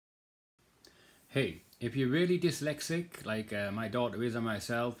Hey, if you're really dyslexic, like my daughter is and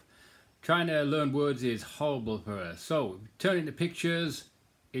myself, trying to learn words is horrible for her. So, turn into pictures,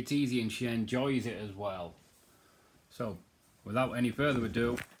 it's easy and she enjoys it as well. So, without any further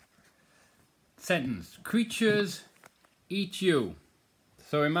ado, sentence. Creatures eat you.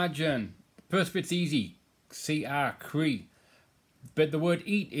 So imagine, first bit's easy, C-R, cree. But the word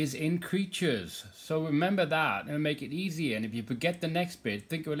eat is in creatures. So remember that and make it easier. And if you forget the next bit,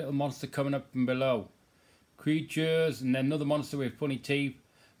 think of a little monster coming up from below. Creatures, and then another monster with funny teeth.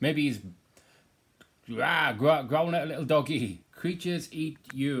 Maybe he's growling at a little doggy. Creatures eat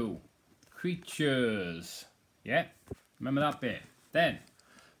you. Creatures. Yeah, remember that bit. Then,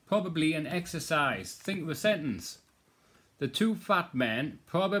 probably an exercise. Think of a sentence. The two fat men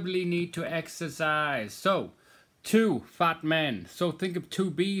probably need to exercise. So, two fat men. So think of two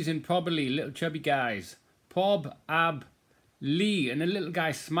B's in probably, little chubby guys. Prob, ab, lee. And a little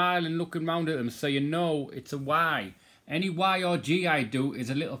guy smiling, looking round at them, so you know it's a Y. Any Y or G I do is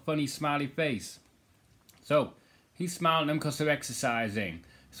a little funny smiley face. So, he's smiling at them because they're exercising.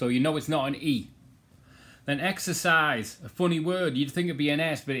 So you know it's not an E. Then exercise, a funny word. You'd think it'd be an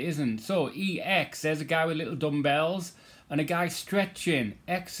S, but it isn't. So, EX, there's a guy with little dumbbells. And a guy stretching,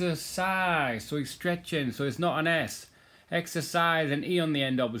 exercise, so he's stretching, so it's not an S. Exercise, an E on the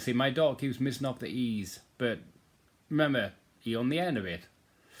end, obviously. My daughter keeps missing off the E's, but remember, E on the end of it.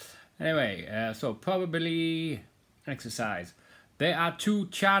 Anyway, so probably exercise. There are two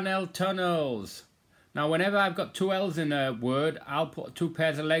channel tunnels. Now, whenever I've got two L's in a word, I'll put two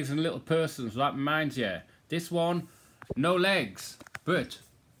pairs of legs and a little person, so that reminds you. This one, no legs, but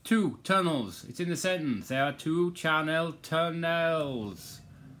two tunnels. It's in the sentence. There are two channel tunnels.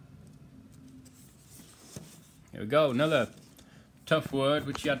 Here we go. Another tough word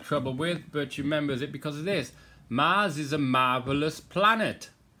which you had trouble with, but she remembers it because of this. Mars is a marvelous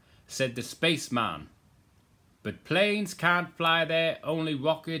planet, said the spaceman. But planes can't fly there, only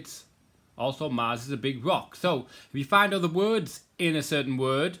rockets. Also, Mars is a big rock. So, if you find other words in a certain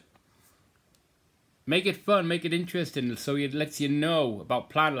word, make it fun, make it interesting, so it lets you know about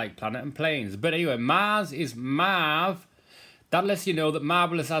planet, like planet and planes. But anyway, Mars is Marv. That lets you know that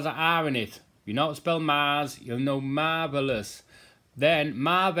marvelous has an R in it. If you know how to spell Mars, you'll know marvelous. Then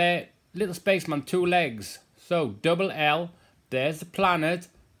Marv, little spaceman, two legs. So double L, there's the planet,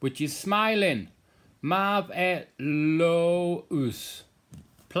 which is smiling. Marv Lous,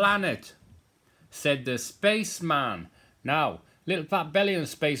 planet, said the spaceman. Now, little fat belly on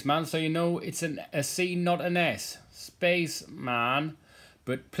spaceman, so you know it's a C, not an S. Spaceman.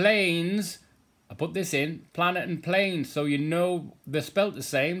 But planes, I put this in, planet and planes, so you know they're spelt the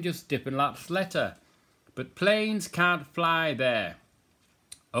same, just different last letter. But planes can't fly there.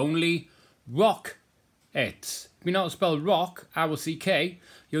 Only rockets. If you know how to spell rock, R-O-C-K,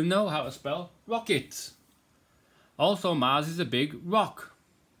 you'll know how to spell rockets. Also, Mars is a big rock.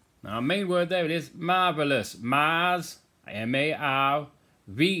 Now, our main word there it is, marvelous. Mars, M-A-R-V-E,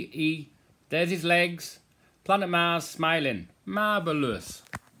 there's his legs, planet Mars smiling, marvellous.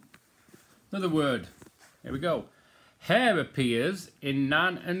 Another word, here we go. Hair appears in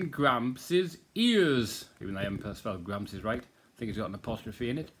Nan and Gramps' ears. Even though I haven't spelled Gramps right, I think it's got an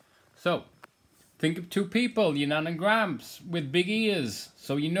apostrophe in it. So, think of two people, your Nan and Gramps, with big ears.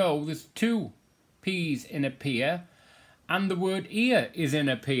 So you know there's two P's in a pear, and the word ear is in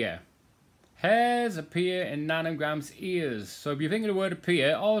a pear. Hairs appear in Nan and Gramps' ears. So if you think of the word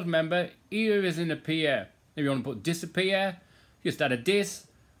appear, always remember, ear is in appear. If you want to put disappear, just add a dis,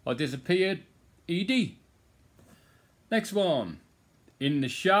 or disappeared, ed. Next one. In the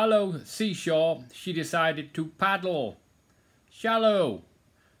shallow seashore, she decided to paddle. Shallow.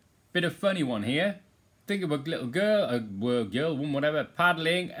 Bit of funny one here. Think of a little girl, woman, whatever,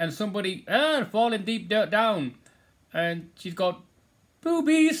 paddling, and somebody falling deep down. And she's got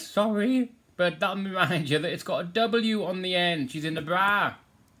boobies, sorry. But that'll remind you that it's got a W on the end. She's in the bra.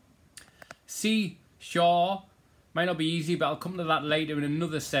 Seashore. Might not be easy, but I'll come to that later in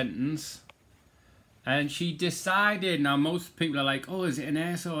another sentence. And she decided. Now, most people are like, oh, is it an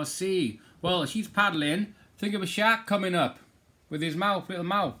S or a C? Well, she's paddling. Think of a shark coming up with his mouth, little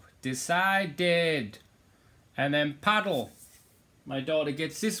mouth. Decided. And then paddle. My daughter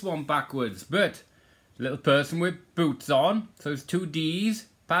gets this one backwards. But little person with boots on. So it's two D's.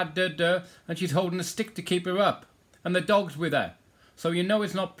 And she's holding a stick to keep her up. And the dog's with her. So you know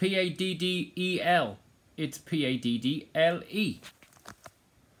it's not P-A-D-D-E-L. It's P-A-D-D-L-E.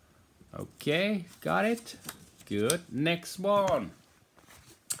 Okay, got it? Good. Next one.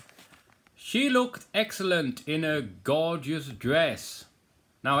 She looked excellent in a gorgeous dress.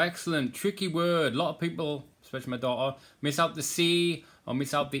 Now, excellent, tricky word. A lot of people, especially my daughter, miss out the C or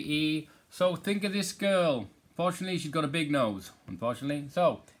miss out the E. So think of this girl. Fortunately, she's got a big nose. Unfortunately.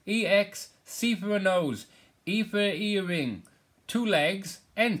 So, EX, C for a nose. E for earring. 2 legs,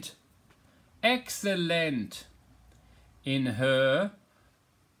 ent. Excellent. In her,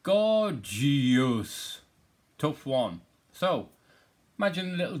 gorgeous. Tough one. So,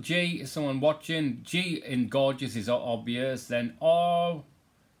 imagine a little G is someone watching. G in gorgeous is obvious. Then O,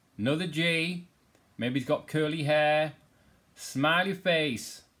 another G. Maybe he's got curly hair. Smiley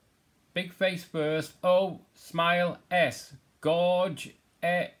face. Big face first. O, smile, S. Gorgeous.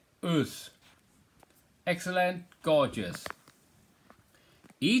 Excellent, gorgeous.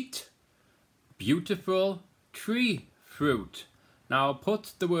 Eat, beautiful, tree fruit. Now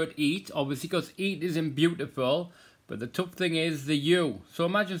put the word eat, obviously, because eat is in beautiful, but the tough thing is the U. So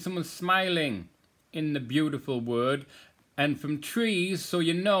imagine someone smiling in the beautiful word, and from trees, so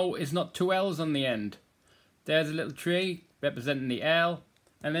you know it's not 2 L's on the end. There's a little tree representing the L,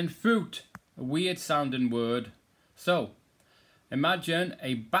 and then fruit, a weird sounding word. So imagine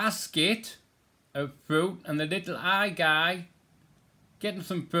a basket of fruit and the little I guy getting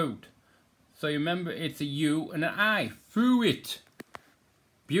some fruit. So you remember it's a U and an I. Fruit.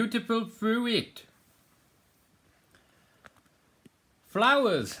 Beautiful fruit.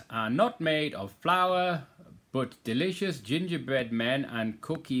 Flowers are not made of flour, but delicious gingerbread men and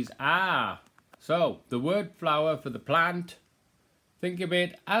cookies are. So the word flower for the plant. Think of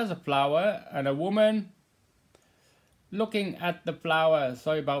it as a flower and a woman looking at the flower.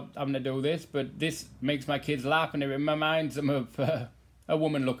 Sorry about having to do this, but this makes my kids laugh and it reminds them of a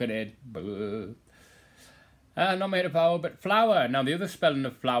woman looking at it. Not made of flour, but flour. Now the other spelling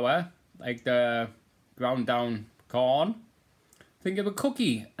of flour, like the ground down corn. Think of a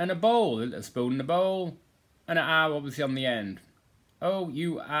cookie and a bowl, a little spoon in a bowl, and an R obviously on the end.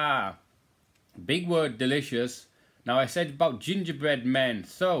 O-U-R. Big word, delicious. Now I said about gingerbread men,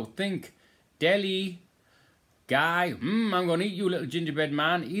 so think deli guy. I'm gonna eat you, little gingerbread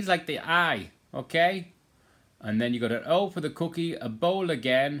man. He's like the I, okay? And then you got an O for the cookie, a bowl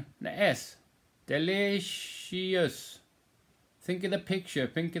again, and an S. Delicious. Think of the picture,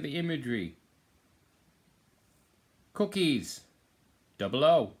 think of the imagery. Cookies. Double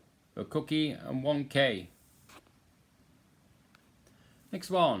O. A cookie and 1 K. Next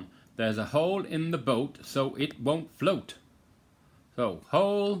one. There's a hole in the boat so it won't float. So,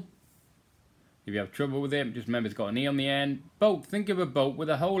 hole. If you have trouble with it, just remember it's got an E on the end. Boat. Think of a boat with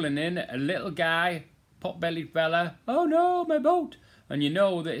a hole in it. A little guy, pot-bellied fella. Oh no, my boat. And you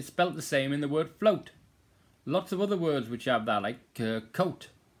know that it's spelt the same in the word float. Lots of other words which have that, like coat.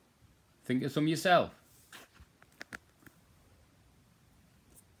 Think of some yourself.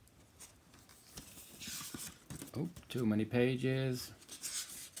 Oh, too many pages.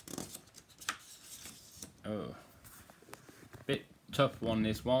 Oh, bit tough one,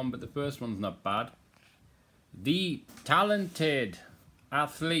 this one, but the first one's not bad. The talented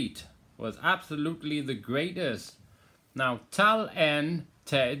athlete was absolutely the greatest. Now,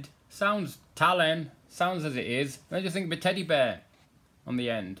 talented sounds as it is. I just think of a teddy bear on the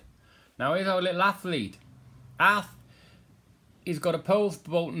end. Now, here's our little athlete. He's got a pole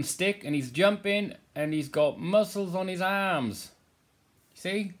vaulting stick and he's jumping and he's got muscles on his arms.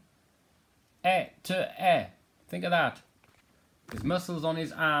 See? Think of that. His muscles on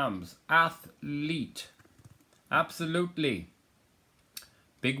his arms. Athlete. Absolutely.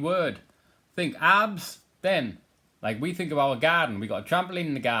 Big word. Think abs, then. Like we think of our garden. We got a trampoline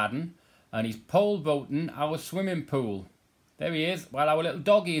in the garden and he's pole vaulting our swimming pool. There he is. While our little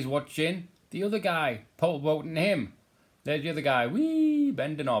doggy is watching the other guy pole vaulting him. There's the other guy. Whee!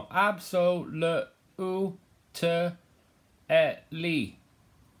 Bending off. Absolutely.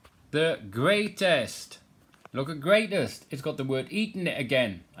 The greatest. Look at greatest. It's got the word eat in it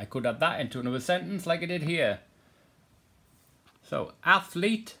again. I could add that into another sentence like I did here. So,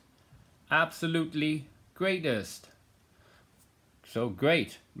 athlete, absolutely greatest. So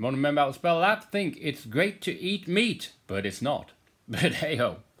great. You want to remember how to spell that? Think it's great to eat meat, but it's not. But hey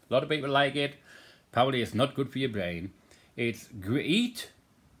ho, a lot of people like it. Probably it's not good for your brain. It's great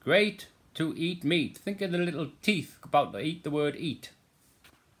to eat meat. Think of the little teeth about to eat the word eat.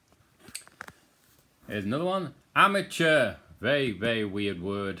 Here's another one. Amateur. Very, very weird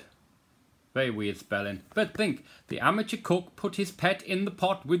word. Very weird spelling. But think, the amateur cook put his pet in the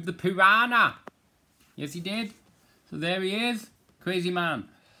pot with the piranha. Yes, he did. So there he is. Crazy man.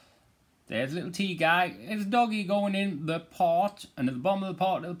 There's a little tea guy. There's a doggy going in the pot. And at the bottom of the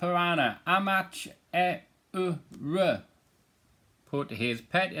pot, little piranha. Amateur. Put his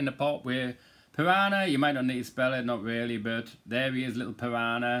pet in the pot with piranha. You might not need to spell it, not really. But there he is, little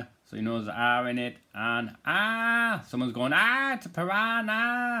piranha. So you know there's an R in it. And someone's going, it's a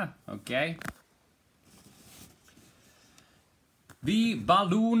piranha. Okay. The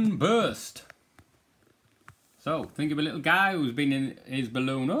balloon burst. So think of a little guy who's been in his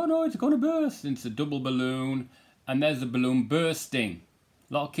balloon. Oh no, it's going to burst. It's a double balloon. And there's the balloon bursting.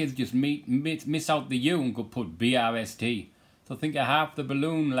 A lot of kids just miss out the U and could put BRST. So think of half the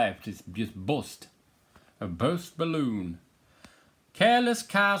balloon left. It's just bust. A burst balloon. Careless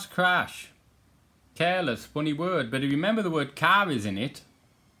cars crash. Careless, funny word. But if you remember the word car is in it,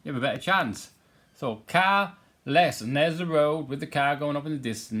 you have a better chance. So car less. And there's the road with the car going up in the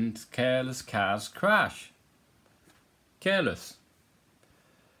distance. Careless cars crash. Careless.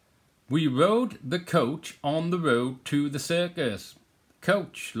 We rode the coach on the road to the circus.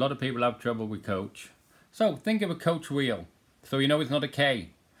 Coach. A lot of people have trouble with coach. So think of a coach wheel. So you know it's not a K.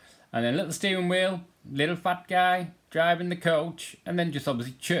 And then little steering wheel, little fat guy driving the coach. And then just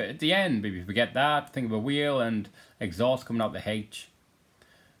obviously ch at the end. But if you forget that, think of a wheel and exhaust coming out the H.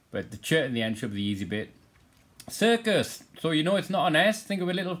 But the ch at the end should be the easy bit. Circus. So you know it's not an S. Think of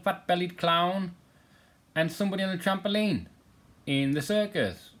a little fat bellied clown and somebody on a trampoline in the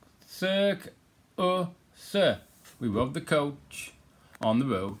circus. Sir. We rode the coach on the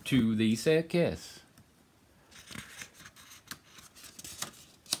road to the circus.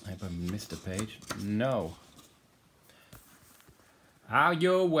 Have I missed a page? No. Are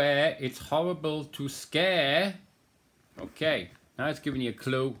you aware it's horrible to scare? Okay, now it's giving you a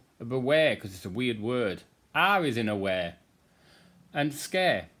clue of aware because it's a weird word. R is in aware. And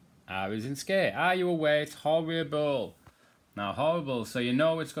scare. R is in scare. Are you aware it's horrible? Now horrible, so you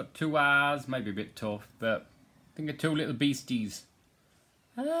know it's got two R's, might be a bit tough, but think of two little beasties.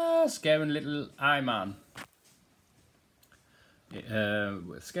 Scaring little I-man.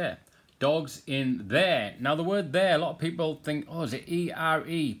 Scare. Dogs in there. Now the word there, a lot of people think, oh, is it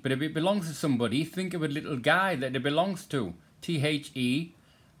E-R-E? But if it belongs to somebody, think of a little guy that it belongs to. T-H-E-I-R.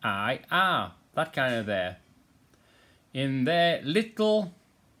 That kind of there. In there, little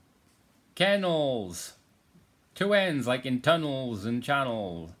kennels. Two N's, like in tunnels and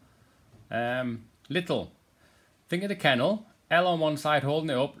channels. Little. Think of the kennel. L on one side holding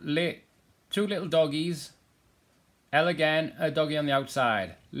it up. Two little doggies. L again, a doggy on the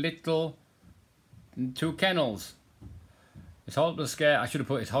outside. Little, two kennels. It's horrible to scare, I should have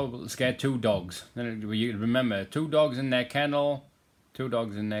put it's horrible to scare two dogs. Then you remember, two dogs in their kennel, two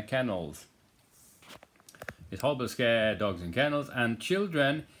dogs in their kennels. It's horrible to scare dogs in kennels and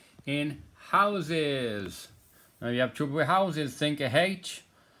children in houses. Now you have trouble with houses, think of H.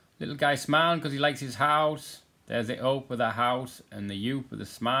 Little guy smiling because he likes his house. There's the O for the house and the U for the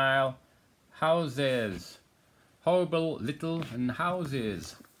smile. Houses. Horrible little and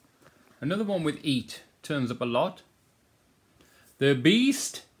houses. Another one with eat turns up a lot. The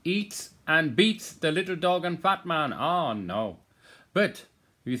beast eats and beats the little dog and fat man. Oh no. But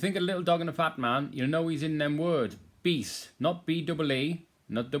if you think of a little dog and a fat man, you'll know he's in them words. Beast. Not B-double-E.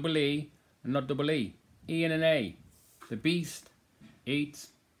 Not double E. And not double E. E and an A. The beast eats.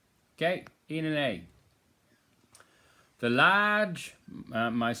 Okay. E and an A. The large,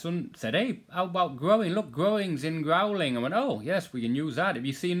 my son said, hey, how about growing? Look, growing's in growling. I went, oh, yes, we can use that. If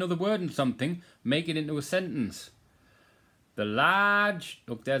you see another word in something, make it into a sentence. The large,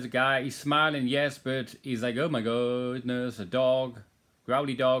 look, there's a guy, he's smiling, yes, but he's like, oh my goodness, a dog,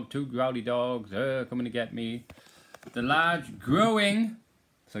 growly dog, two growly dogs, coming to get me. The large growing,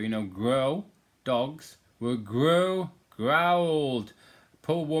 so you know, grow, dogs, will growled.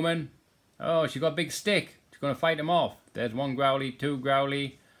 Poor woman, oh, she got a big stick. Going to fight him off. There's one growly, two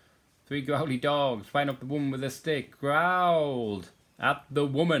growly, three growly dogs fighting up the woman with a stick. Growled at the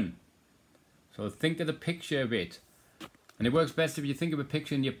woman. So think of the picture of it. And it works best if you think of a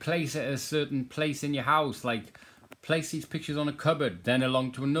picture and you place it at a certain place in your house. Like place these pictures on a cupboard, then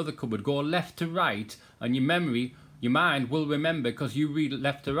along to another cupboard. Go left to right and your memory, your mind will remember because you read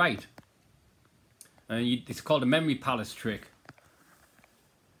left to right. And it's called a memory palace trick.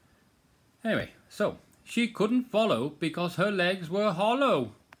 Anyway, so she couldn't follow because her legs were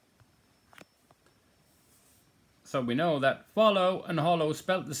hollow. So we know that follow and hollow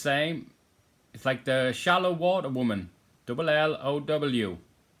spelt the same. It's like the shallow water woman. Double L-O-W.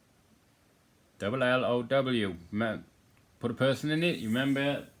 Double L-O-W. Put a person in it, you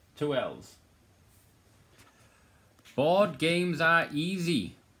remember two L's. Board games are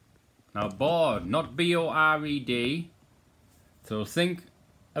easy. Now board, not B-O-R-E-D. So think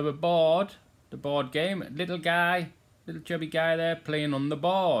of a board. The board game, little guy, little chubby guy there playing on the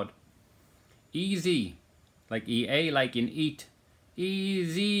board. Easy, like E-A, like in eat.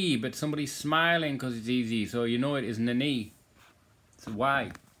 Easy, but somebody's smiling because it's easy, so you know it isn't an E. It's a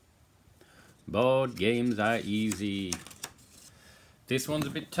Y. Board games are easy. This one's a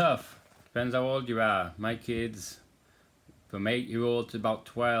bit tough. Depends how old you are. My kids, from 8-year-old to about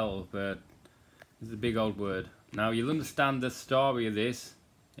 12, but this is a big old word. Now you'll understand the story of this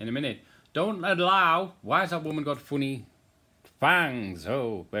in a minute. Don't allow. Why has that woman got funny fangs?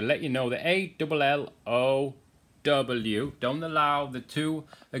 Oh, we'll let you know the ALLOW. Don't allow the two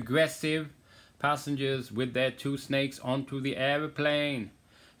aggressive passengers with their two snakes onto the aeroplane,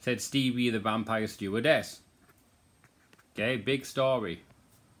 said Stevie the vampire stewardess. Okay, big story.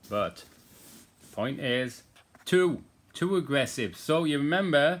 But point is, too aggressive. So you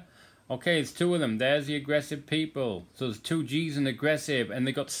remember, okay, it's two of them. There's the aggressive people. So there's two G's in aggressive, and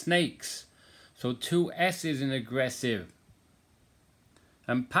they got snakes. So two S's in aggressive.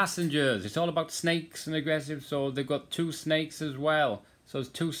 And passengers, it's all about snakes and aggressive, so they've got two snakes as well. So there's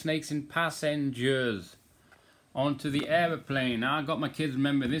two snakes in passengers onto the aeroplane. Now I got my kids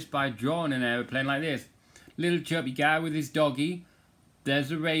remember this by drawing an aeroplane like this. Little chubby guy with his doggy.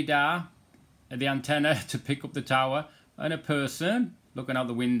 There's a radar, the antenna to pick up the tower, and a person looking out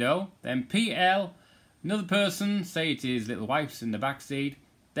the window. Then PL, another person, say it is little wife's in the back seat.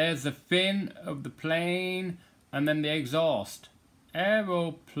 There's the fin of the plane, and then the exhaust.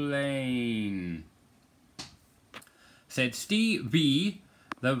 Aeroplane, said Stevie,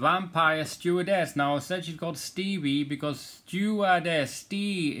 the vampire stewardess. Now I said she's called Stevie because stewardess,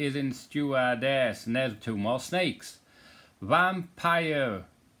 Steve is in stewardess, and there's two more snakes. Vampire,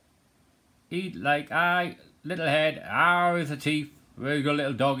 eat like I, little head, R is the teeth. Very good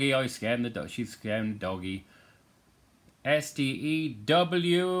little doggy. I scared the dog. She's scared the doggy.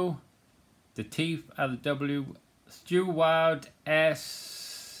 STEW, the teeth are the W.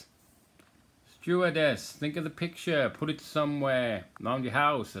 Stewardess. Stewardess. Think of the picture. Put it somewhere around your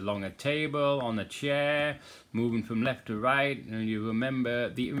house, along a table, on a chair, moving from left to right, and you remember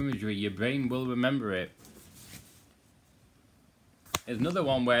the imagery. Your brain will remember it. There's another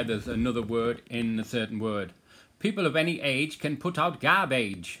one where there's another word in a certain word. People of any age can put out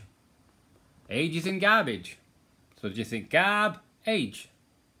garbage. Age is in garbage. So do you think garb, age?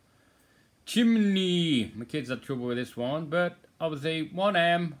 Chimney. My kids had trouble with this one, but obviously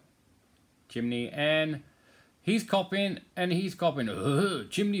 1M. Chimney N. He's coughing and he's coughing. Ugh,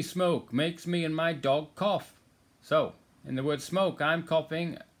 chimney smoke makes me and my dog cough. So, in the word smoke, I'm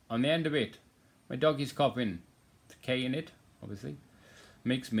coughing on the end of it. My dog is coughing. It's K in it, obviously.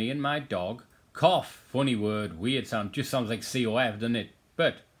 Makes me and my dog cough. Funny word, weird sound. Just sounds like COF, doesn't it?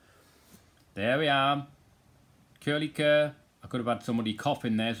 But, there we are. Curly cur. I could have had somebody cough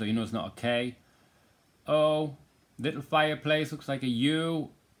in there, so you know it's not a K. O. Little fireplace, looks like a U.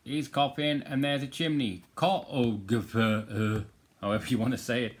 He's coughing, and there's a chimney. However you want to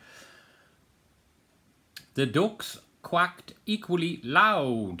say it. The ducks quacked equally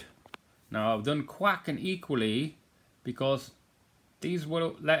loud. Now I've done quack and equally because these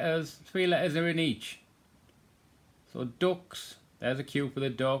were letters, 3 letters are in each. So ducks, there's a Q for the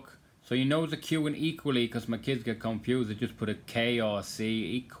duck. So you know it's a Q and equally because my kids get confused. They just put a K or a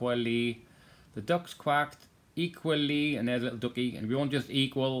C, equally. The ducks quacked equally, and there's a little ducky. And if you want just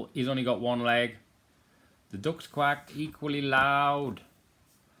equal, he's only got one leg. The ducks quacked equally loud.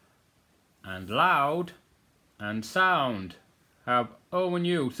 And loud and sound have O and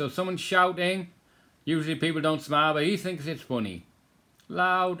U. So someone's shouting. Usually people don't smile, but he thinks it's funny.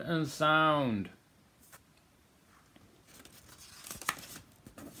 Loud and sound.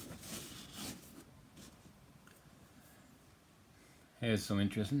 Here's some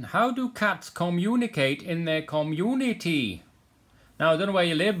interesting. How do cats communicate in their community? Now, I don't know where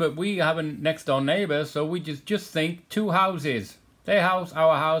you live, but we have a next door neighbour, so we just think 2 houses. Their house,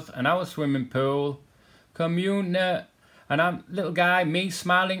 our house, and our swimming pool. And I'm little guy, me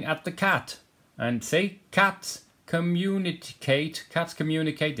smiling at the cat. And see, cats communicate. Cats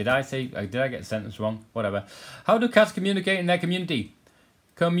communicate. Did I get a sentence wrong? Whatever. How do cats communicate in their community?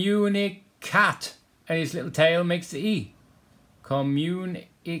 Communicate. And his little tail makes the E.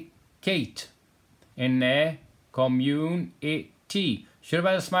 Communicate. In there, community. Should have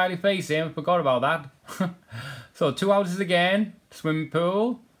had a smiley face here, I forgot about that. So 2 houses again, swimming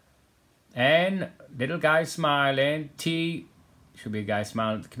pool, and little guy smiling. T, should be a guy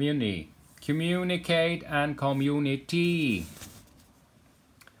smiling at the community. Communicate and community.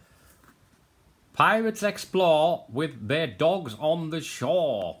 Pirates explore with their dogs on the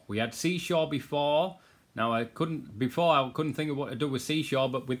shore. We had seashore before. Now I couldn't think of what to do with seashore,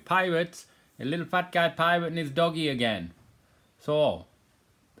 but with pirates, a little fat guy pirate and his doggy again. So,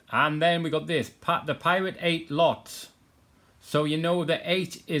 and then we got this, the pirate ate lots. So you know the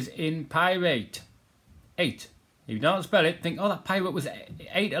 8 is in pirate. 8. If you don't spell it, think, oh, that pirate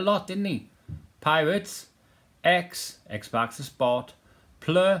ate a lot, didn't he? pirates. X marks the spot.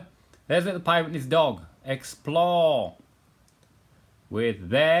 Pl, there's little pirate and his dog. Explore. With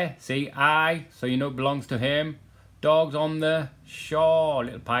there, see I, so you know it belongs to him. Dog's on the shore.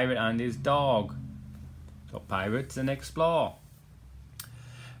 Little pirate and his dog. So pirates and explore.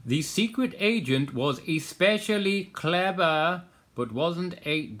 The secret agent was especially clever, but wasn't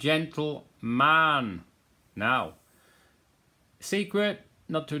a gentleman. Now, secret,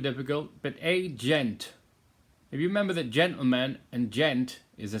 not too difficult, but agent. If you remember that gentleman and gent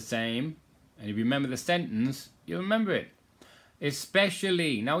is the same, and if you remember the sentence, you'll remember it.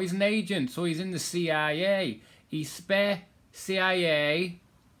 Especially, now he's an agent, so he's in the CIA. CIA,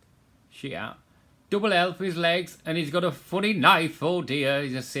 double L for his legs, and he's got a funny knife. Oh dear,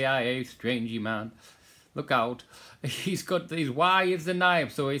 he's a CIA strangey man. Look out. He's got his Y is the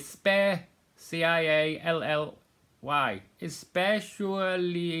knife, so it's CIA LLY.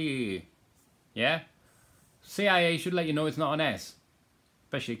 Especially. Yeah? CIA should let you know it's not an S.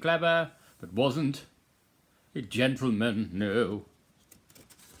 Especially clever, but wasn't. A gentleman, no.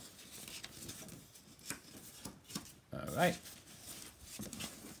 Alright.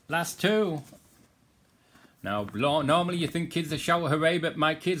 Last two. Now, normally you think kids are shout hooray, but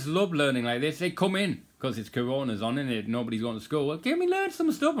my kids love learning like this. They come in, because it's Corona's on, and nobody's going to school. Well, give me learn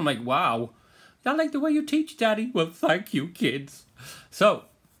some stuff. I'm like, wow. I like the way you teach, Daddy. Well, thank you, kids. So,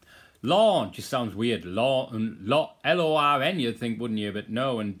 lawn just sounds weird. Lawn, L-O-R-N you'd think, wouldn't you? But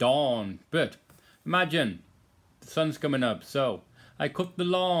no, and dawn. But imagine, the sun's coming up. So, I cut the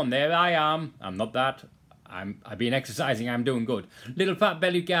lawn. There I am. I'm not that. I've been exercising, I'm doing good. Little fat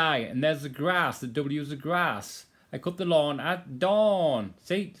belly guy, and there's the grass, the W's the grass. I cut the lawn at dawn.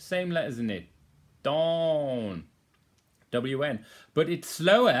 See, same letters in it. Dawn. W-N. But it's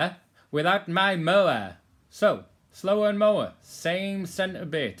slower without my mower. So, slower and mower, same centre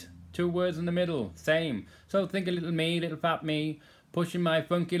bit. 2 words in the middle, same. So think a little me, little fat me, pushing my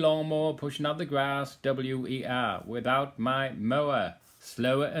funky lawnmower, pushing out the grass, W-E-R, without my mower.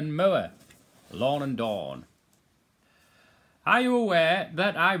 Slower and mower. Lawn and dawn. Are you aware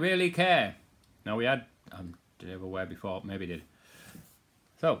that I really care? Now we had, did I have aware before? Maybe did.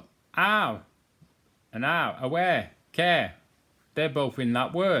 So, are and are, aware, care. They're both in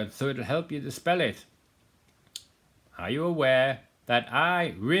that word, so it'll help you to spell it. Are you aware that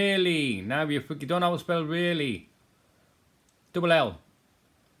I really, now you don't know how to spell really. Double L.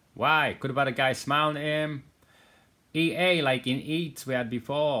 Why? Could have had a guy smiling at him. E-A, like in eats we had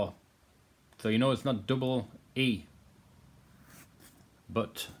before. So you know it's not double E.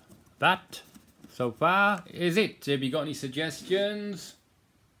 But that, so far, is it. If you got any suggestions,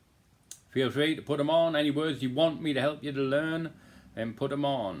 feel free to put them on. Any words you want me to help you to learn, then put them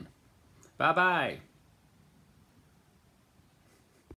on. Bye-bye.